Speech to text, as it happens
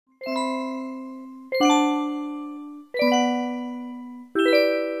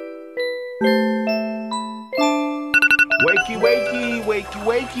wakey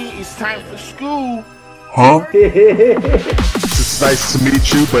wakey, it's time for school. Huh? It's nice to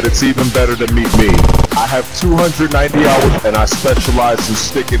meet you, but it's even better to meet me. I have 290 hours and I specialize in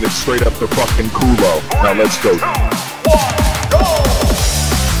sticking it straight up the fucking culo. Now let's go.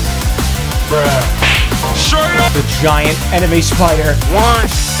 Bruh. The giant enemy spider. 1, 2,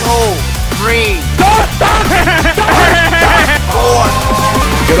 3.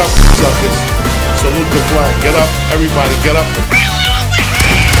 Get up, suckers. Salute the flag. Get up, everybody, get up.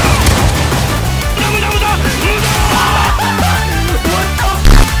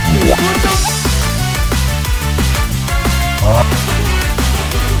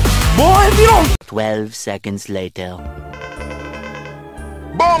 Boy, if you don't... 12 seconds later.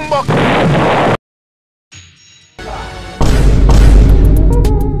 Bomba!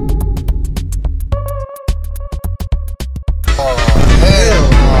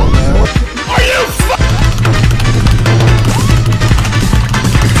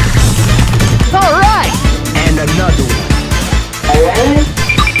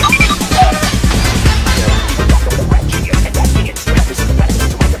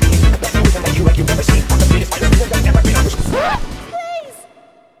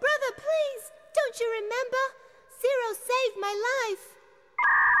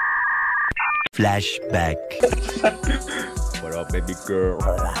 Flashback. What up, baby girl?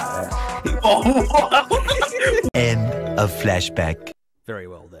 End of flashback. Very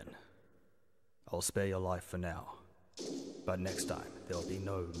well then. I'll spare your life for now. But next time, there'll be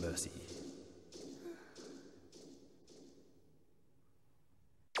no mercy.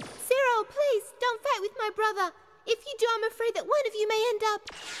 Zero, please, don't fight with my brother. If you do, I'm afraid that one of you may end up...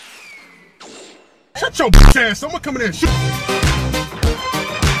 Shut your bitch ass, someone coming in.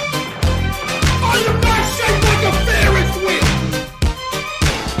 I am not shaped like a Ferris wheel!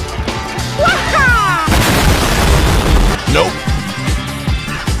 Nope.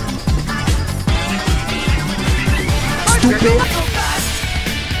 Stupid.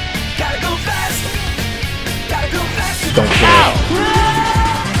 Gotta go fast. Gotta go fast. Don't care.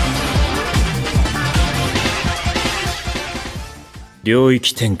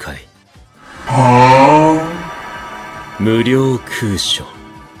 무료空所.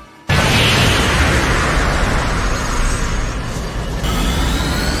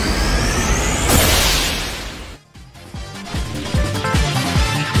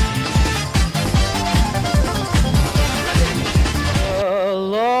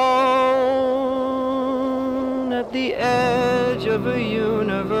 Alone at the edge of a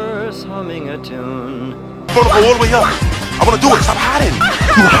universe, humming a tune. I wanna go all the way up. I wanna do it. Stop hiding.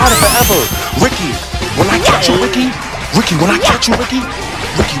 You were hiding forever. Ricky, when I catch you, Ricky. Ricky, when I catch you, Ricky.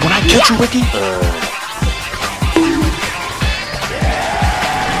 Ricky, when I catch you, Ricky.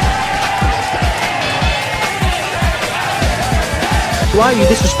 Why are you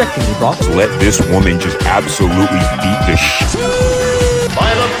disrespecting me, boss? Let this woman just absolutely beat the shit.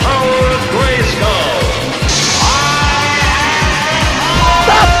 By the power of Grayskull.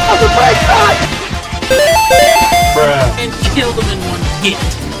 Stop! On the brake side! Bruh. And kill them in one hit.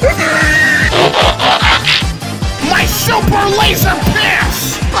 My super laser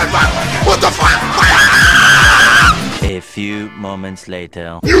pass! What the fuck? A few moments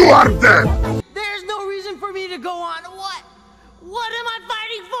later. You are dead! There's no reason for me to go on. What? What am I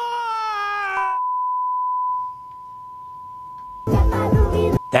fighting for?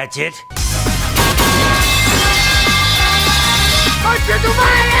 That's it?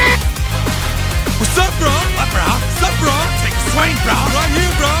 What's up, bro? What, bro? What's up, bro? Take a swing, bro. Right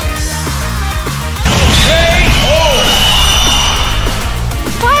here, bro. Hey, oh!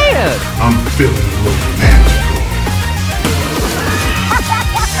 Fire! I'm feeling a little romantic.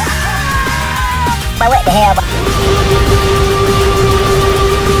 What the hell?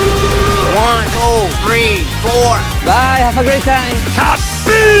 1, 2, 3, 4. Bye, have a great time.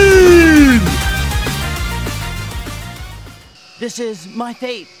 This is my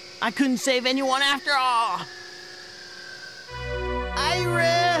fate. I couldn't save anyone after all.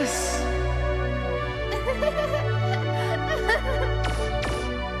 Iris!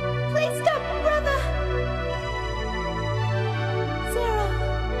 Please stop, brother. Zero.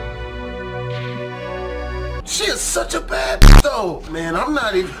 She is such a bad though. Man, I'm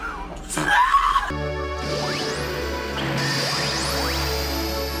not even...